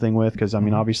do something with, because I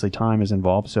mean obviously time is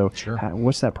involved. So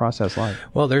what's that process like?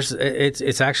 Well,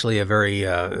 it's actually a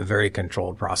very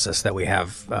controlled process that we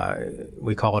have.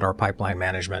 We call it our pipeline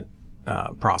management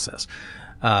process.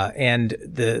 And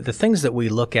the things that we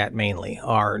look at mainly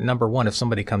are, number one, if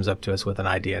somebody comes up to us with an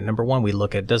idea, number one, we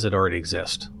look at, does it already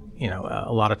exist?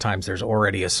 A lot of times there's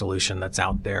already a solution that's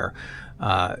out there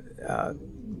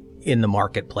in the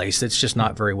marketplace. It's just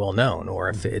not very well known, or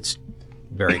if it's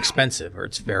very expensive, or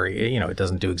it's very, it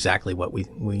doesn't do exactly what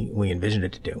we envisioned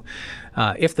it to do.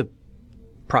 If the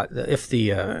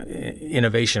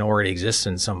innovation already exists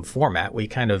in some format, we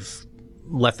kind of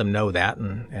let them know that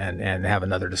and have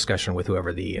another discussion with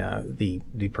whoever the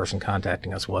person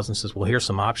contacting us was, and says, well, here's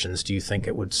some options. Do you think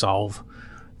it would solve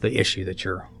the issue that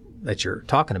you're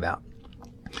talking about?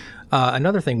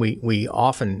 Another thing we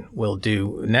often will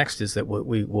do next is that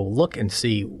we will look and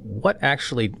see what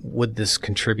actually would this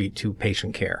contribute to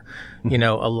patient care. A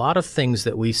lot of things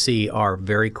that we see are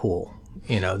very cool.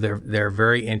 They're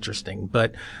very interesting,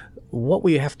 but what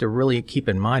we have to really keep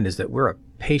in mind is that we're a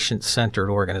patient-centered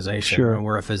organization, and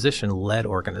we're a physician-led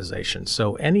organization.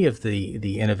 So any of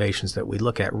the innovations that we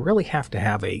look at really have to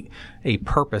have a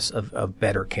purpose of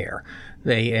better care.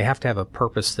 They have to have a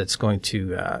purpose that's going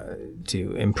to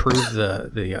improve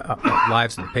the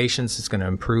lives of the patients. It's going to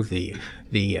improve the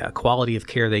quality of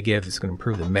care they give. It's going to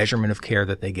improve the measurement of care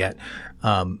that they get.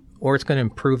 Or it's going to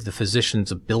improve the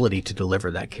physician's ability to deliver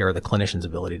that care, the clinician's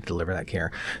ability to deliver that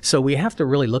care. So we have to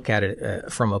really look at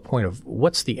it from a point of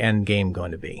what's the end game going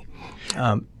to be.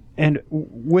 And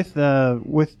with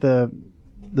the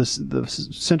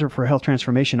Center for Health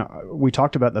Transformation, we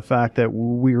talked about the fact that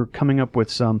we were coming up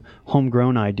with some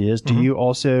homegrown ideas. Do you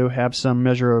also have some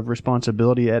measure of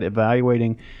responsibility at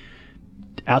evaluating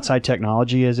outside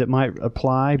technology as it might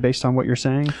apply based on what you're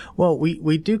saying? Well,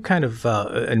 we do kind of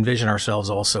envision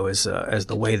ourselves also as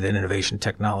the way that innovation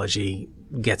technology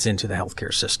gets into the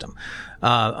healthcare system.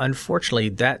 Unfortunately,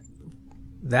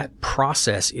 that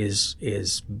process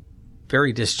is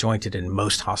very disjointed in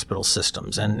most hospital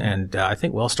systems, and I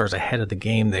think WellStar's ahead of the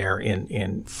game there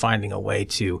in finding a way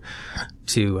to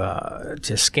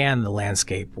scan the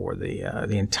landscape or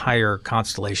the entire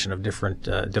constellation of different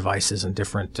devices and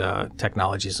different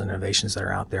technologies and innovations that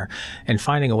are out there, and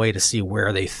finding a way to see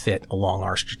where they fit along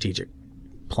our strategic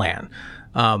plan.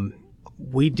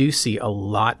 We do see a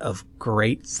lot of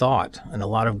great thought and a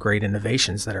lot of great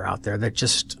innovations that are out there that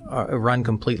just run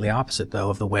completely opposite,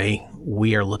 though, of the way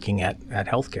we are looking at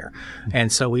healthcare.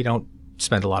 And so we don't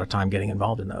spend a lot of time getting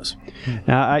involved in those.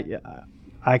 Now,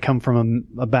 I come from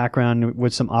a background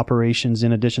with some operations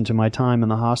in addition to my time in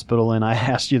the hospital, and I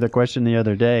asked you the question the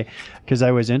other day because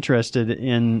I was interested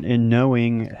in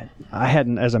knowing. I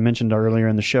hadn't, as I mentioned earlier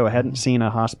in the show, I hadn't seen a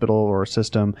hospital or a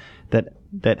system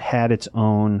that had its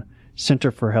own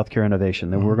Center for Healthcare Innovation,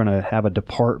 that we're going to have a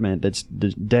department that's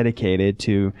dedicated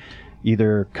to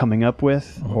either coming up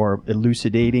with or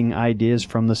elucidating ideas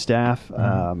from the staff.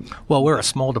 Well, we're a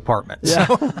small department, yeah.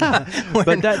 so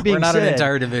But that being we're not said, an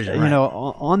entire division. You right? know,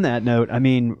 on that note, I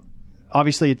mean,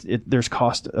 obviously there's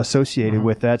cost associated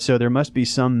with that, so there must be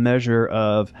some measure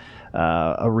of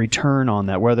a return on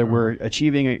that, whether we're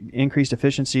achieving increased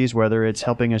efficiencies, whether it's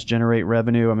helping us generate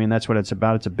revenue. I mean, that's what it's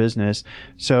about. It's a business.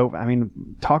 So, I mean,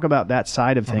 talk about that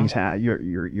side of things, how,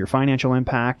 your financial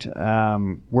impact.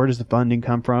 Where does the funding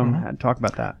come from? Talk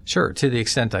about that. Sure. To the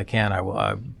extent I can, I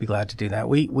will be glad to do that.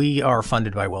 We are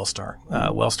funded by Wellstar.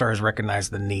 Wellstar has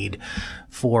recognized the need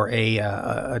for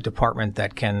a department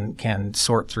that can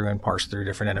sort through and parse through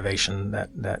different innovation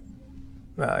that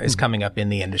is coming up in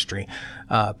the industry,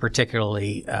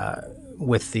 particularly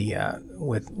with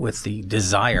the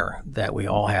desire that we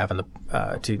all have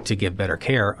to give better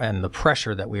care and the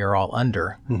pressure that we are all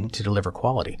under to deliver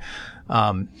quality.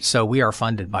 So we are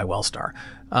funded by Wellstar.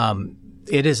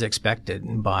 It is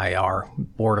expected by our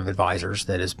board of advisors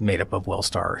that is made up of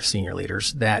Wellstar senior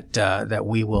leaders that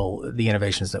the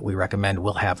innovations that we recommend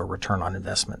will have a return on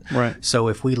investment. Right. So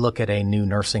if we look at a new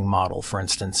nursing model, for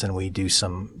instance, and we do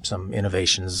some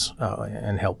innovations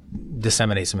and help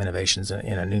disseminate some innovations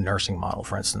in a new nursing model,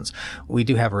 for instance, we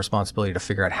do have a responsibility to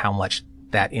figure out how much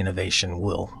that innovation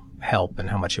will help and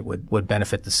how much it would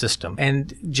benefit the system.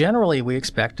 And generally, we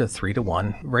expect a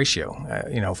 3-to-1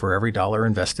 ratio. For every dollar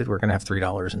invested, we're going to have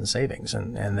 $3 in savings,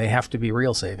 and they have to be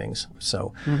real savings.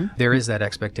 So there is that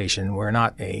expectation. We're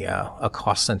not a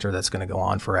cost center that's going to go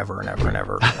on forever and ever and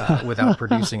ever without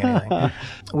producing anything.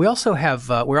 We also have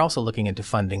we're also looking into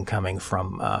funding coming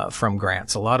from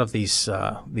grants. A lot of these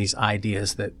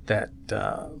ideas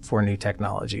that for new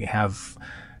technology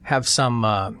have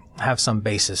some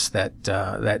basis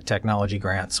that technology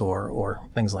grants or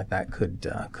things like that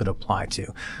could apply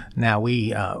to. Now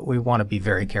we want to be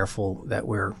very careful that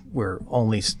we're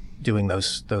only doing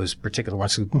those particular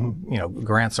ones.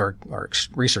 Grants are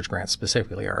research grants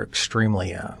specifically are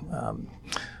extremely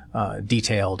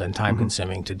detailed and time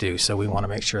consuming to do. So we want to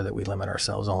make sure that we limit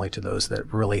ourselves only to those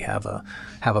that really have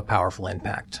a powerful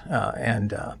impact.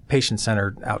 And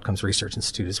Patient-Centered Outcomes Research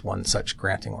Institute is one such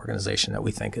granting organization that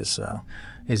we think is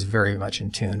very much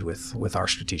in tune with our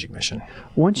strategic mission.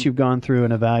 Once you've gone through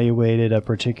and evaluated a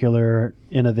particular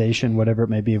innovation, whatever it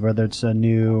may be, whether it's a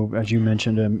new, as you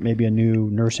mentioned, maybe a new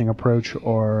nursing approach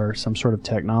or some sort of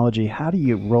technology, how do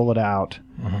you roll it out?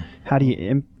 How do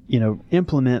you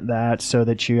implement that so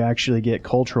that you actually get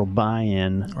cultural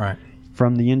buy-in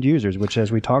from the end users, which,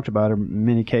 as we talked about, in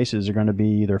many cases are going to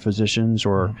be either physicians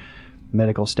or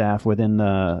medical staff within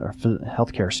the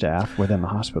healthcare staff within the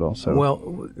hospital. So,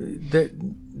 well,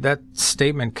 that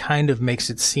statement kind of makes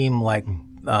it seem like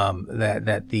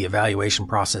that the evaluation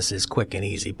process is quick and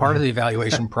easy. Part of the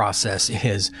evaluation process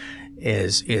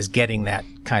is getting that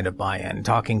kind of buy-in,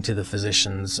 talking to the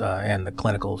physicians and the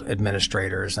clinical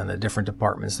administrators and the different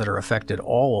departments that are affected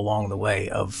all along the way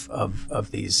of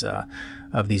these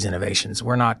innovations.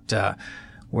 We're not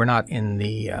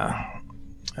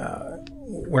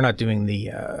doing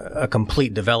a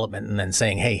complete development and then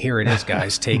saying, "Hey, here it is,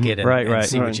 guys, take it and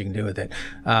see what you can do with it."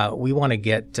 We want to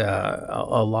get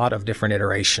a lot of different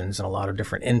iterations and a lot of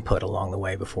different input along the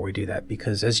way before we do that,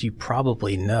 because as you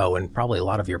probably know, and probably a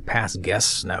lot of your past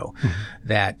guests know,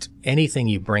 that anything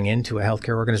you bring into a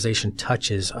healthcare organization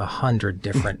touches 100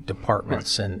 different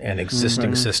departments and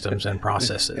existing systems and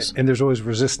processes. And there's always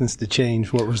resistance to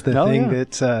change. What was the thing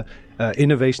that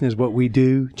innovation is what we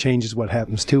do, change is what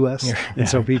happens to us. And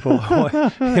so people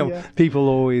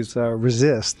always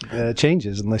resist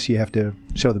changes unless you have to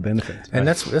show the benefits. And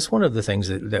that's one of the things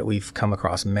that we've come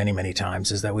across many, many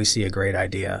times, is that we see a great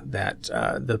idea that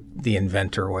the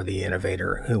inventor or the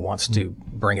innovator who wants to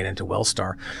bring it into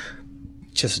Wellstar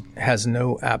just has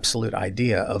no absolute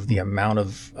idea of the amount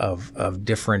of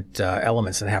different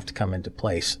elements that have to come into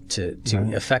place to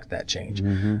affect that change.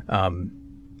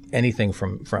 Anything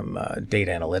from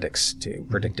data analytics to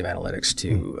predictive analytics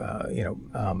to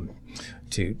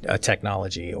a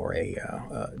technology or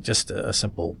just a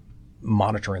simple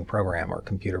monitoring program or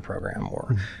computer program,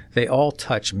 or they all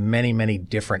touch many, many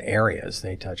different areas.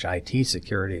 They touch IT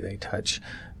security, they touch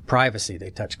privacy,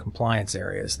 they touch compliance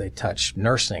areas, they touch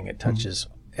nursing. It touches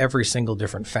every single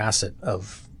different facet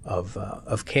of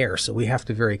care. So we have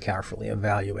to very carefully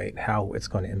evaluate how it's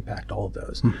going to impact all of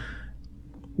those.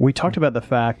 We talked about the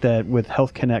fact that with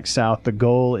Health Connect South, the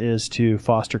goal is to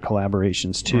foster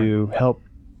collaborations, to help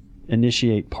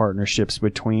initiate partnerships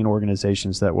between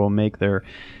organizations that will make their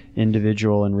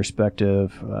individual and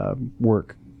respective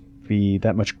work be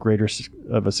that much greater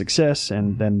of a success,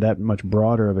 and then that much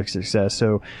broader of a success.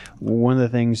 So one of the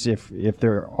things, if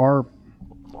there are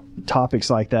topics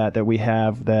like that we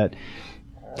have, that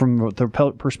from the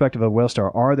perspective of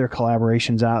WellStar, are there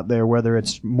collaborations out there, whether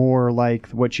it's more like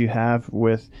what you have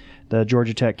with the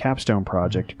Georgia Tech Capstone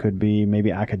Project, it could be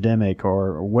maybe academic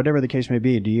or whatever the case may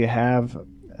be. Do you have,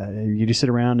 you just sit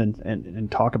around and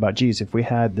talk about, geez, if we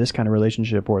had this kind of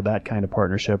relationship or that kind of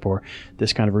partnership or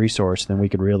this kind of resource, then we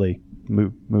could really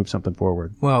move something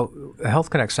forward? Well, Health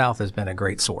Connect South has been a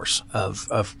great source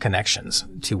of connections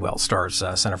to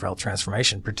WellStar's Center for Health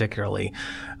Transformation, particularly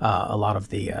a lot of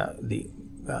the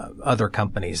other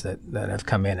companies that have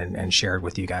come in and shared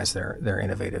with you guys their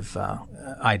innovative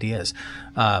ideas.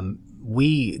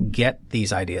 We get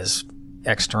these ideas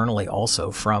externally also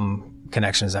from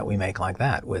connections that we make like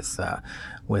that with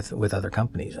other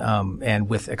companies, and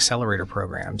with accelerator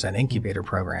programs and incubator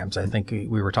programs. I think we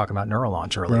were talking about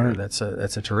NeuroLaunch earlier. Right. That's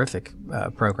a terrific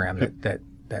program that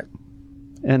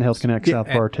and Health Connect South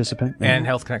participant. And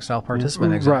Health Connect South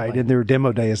participant, exactly. Right, and their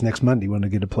demo day is next Monday. Want to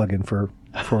get a plug in for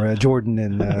Jordan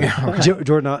and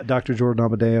Dr. Jordan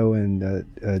Amadeo and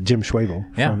Jim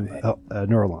Schwabel from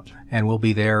NeuroLaunch. And we'll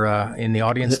be there in the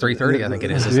audience 3:30, I think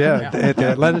it is. At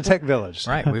the Atlanta Tech Village.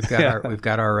 Right, we've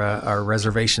got our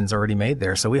reservations already made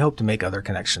there, so we hope to make other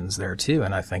connections there too.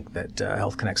 And I think that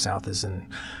Health Connect South is in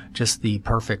just the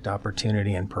perfect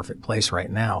opportunity and perfect place right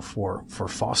now for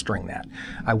fostering that.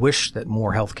 I wish that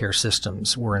more healthcare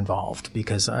systems were involved,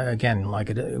 because again, like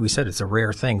we said, it's a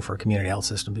rare thing for a community health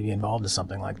system to be involved in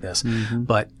something like this. Mm-hmm.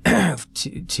 But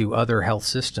to other health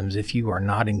systems, if you are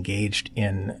not engaged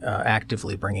in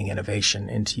actively bringing innovation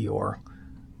into your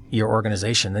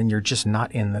organization, then you're just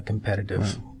not in the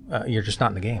competitive. You're just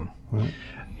not in the game. Right.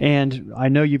 And I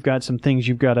know you've got some things.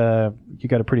 You've got a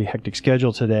pretty hectic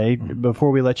schedule today. Mm-hmm.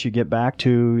 Before we let you get back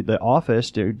to the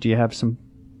office, do you have some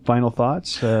final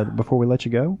thoughts before we let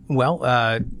you go? Well,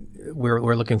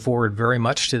 we're looking forward very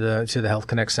much to the Health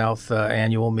Connect South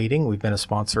annual meeting. We've been a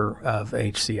sponsor of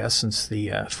HCS since the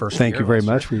first year. Thank you very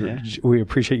much. We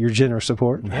appreciate your generous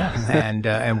support. Yeah,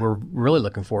 and we're really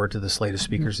looking forward to the slate of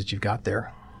speakers that you've got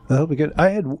there. That'll be good. I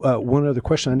had one other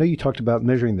question. I know you talked about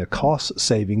measuring the cost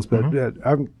savings, but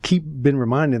I've been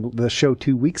reminded the show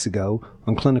 2 weeks ago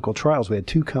on clinical trials. We had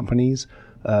two companies,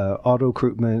 Auto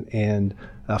Recruitment and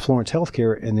Florence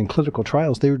Healthcare, and in clinical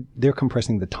trials, they're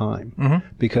compressing the time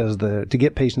because to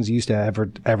get patients used to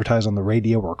advertise on the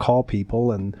radio or call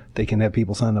people, and they can have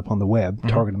people sign up on the web,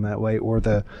 target them that way, or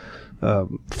the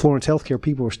Florence Healthcare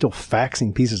people are still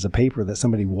faxing pieces of paper that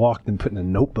somebody walked and put in a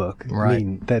notebook. Right. I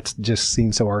mean, that's just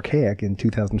seems so archaic in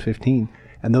 2015.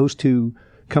 And those two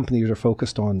companies are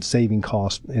focused on saving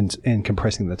costs and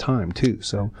compressing the time too.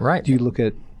 So do you look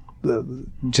at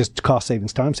just cost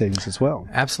savings, time savings as well?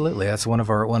 Absolutely, that's one of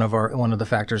the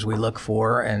factors we look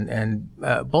for, and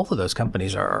both of those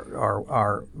companies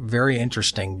are very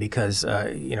interesting because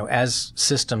as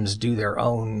systems do their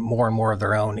own more and more of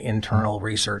their own internal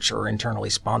research or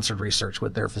internally sponsored research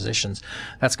with their physicians,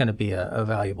 that's going to be a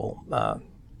valuable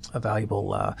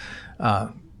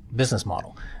business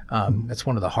model. That's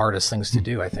one of the hardest things to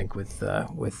do, I think, with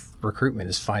recruitment,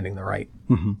 is finding the right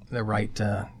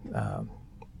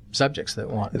subjects that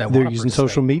want. They're using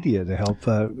social media to help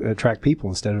attract people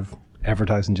instead of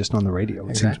advertising just on the radio.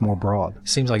 It seems more broad.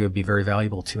 Seems like it would be very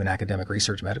valuable to an academic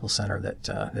research medical center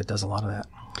that does a lot of that.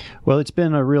 Well, it's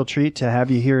been a real treat to have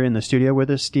you here in the studio with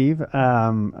us, Steve.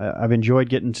 I've enjoyed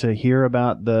getting to hear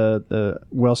about the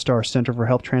WellStar Center for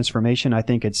Health Transformation. I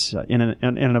think it's in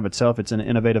and of itself, it's an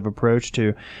innovative approach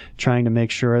to trying to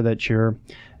make sure that you're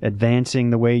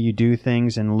advancing the way you do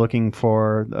things and looking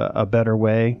for a better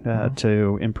way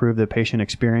to improve the patient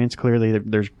experience. Clearly,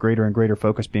 there's greater and greater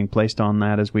focus being placed on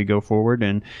that as we go forward,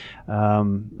 and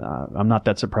I'm not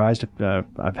that surprised.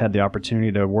 I've had the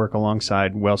opportunity to work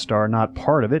alongside WellStar, not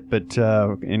part of it, but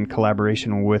in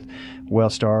collaboration with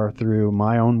WellStar through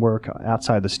my own work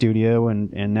outside the studio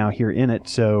and now here in it.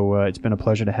 So it's been a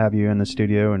pleasure to have you in the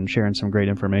studio and sharing some great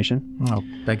information. Oh,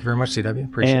 thank you very much, CW.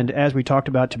 Appreciate it. And as we talked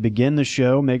about to begin the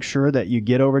show, make sure that you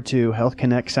get over to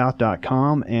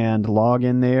healthconnectsouth.com and log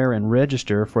in there and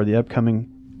register for the upcoming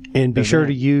And be sure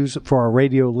to use, for our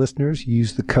radio listeners,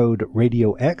 use the code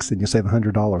RadioX, and you'll save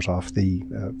 $100 off the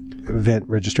event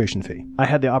registration fee. I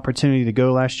had the opportunity to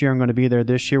go last year. I'm going to be there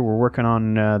this year. We're working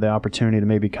on the opportunity to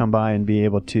maybe come by and be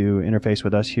able to interface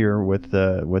with us here with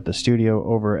the studio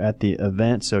over at the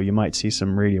event. So you might see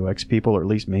some Radio X people, or at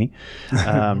least me,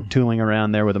 tooling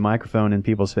around there with a microphone in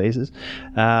people's faces.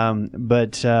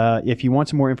 But if you want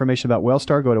some more information about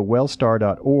WellStar, go to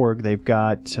wellstar.org. They've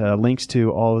got links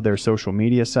to all of their social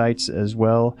media sites as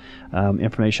well,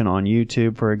 information on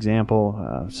YouTube, for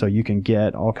example, so you can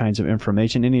get all kinds of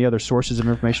information. Any other sources of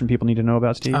information people need to know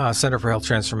about, Steve? Center for Health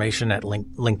Transformation at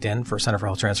LinkedIn for Center for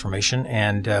Health Transformation,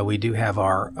 and we do have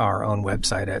our own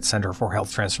website at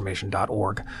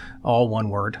centerforhealthtransformation.org. All one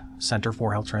word, Center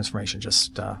for Health Transformation,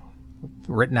 just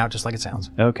written out just like it sounds.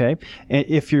 Okay. And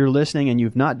if you're listening and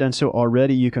you've not done so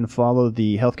already, you can follow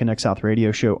the Health Connect South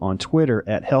radio show on Twitter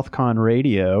at HealthCon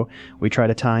Radio. We try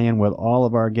to tie in with all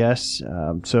of our guests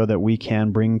so that we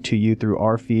can bring to you through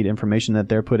our feed information that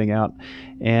they're putting out.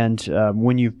 And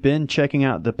when you've been checking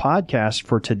out the podcast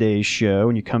for today's show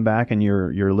and you come back and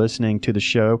you're listening to the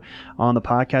show on the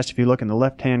podcast, if you look in the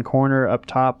left-hand corner up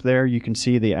top there, you can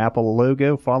see the Apple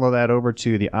logo. Follow that over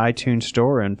to the iTunes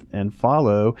store and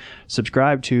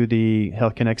subscribe to the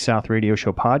Health Connect South radio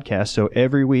show podcast. So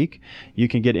every week you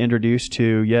can get introduced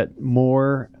to yet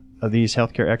more of these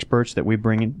healthcare experts that we've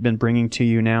been bringing to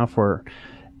you now for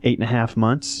 8.5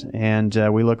 months, and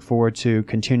we look forward to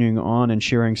continuing on and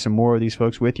sharing some more of these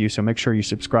folks with you. So make sure you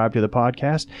subscribe to the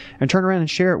podcast and turn around and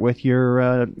share it with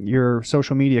your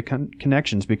social media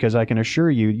connections, because I can assure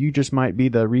you, you just might be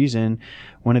the reason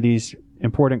one of these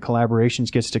important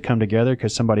collaborations gets to come together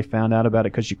because somebody found out about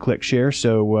it because you click share.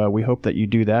 So we hope that you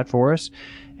do that for us.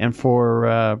 And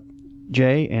for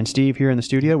Jay and Steve here in the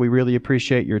studio, we really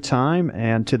appreciate your time.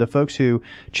 And to the folks who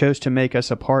chose to make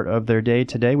us a part of their day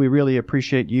today, we really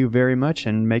appreciate you very much,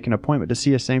 and make an appointment to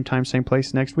see us same time, same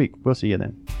place next week. We'll see you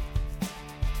then.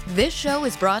 This show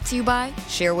is brought to you by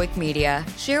Sharewick Media.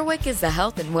 Sharewick is the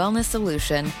health and wellness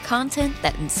solution, content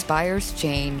that inspires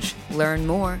change. Learn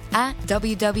more at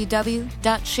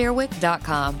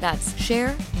www.sharewick.com. That's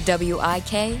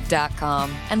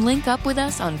sharewik.com. And link up with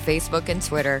us on Facebook and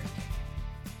Twitter.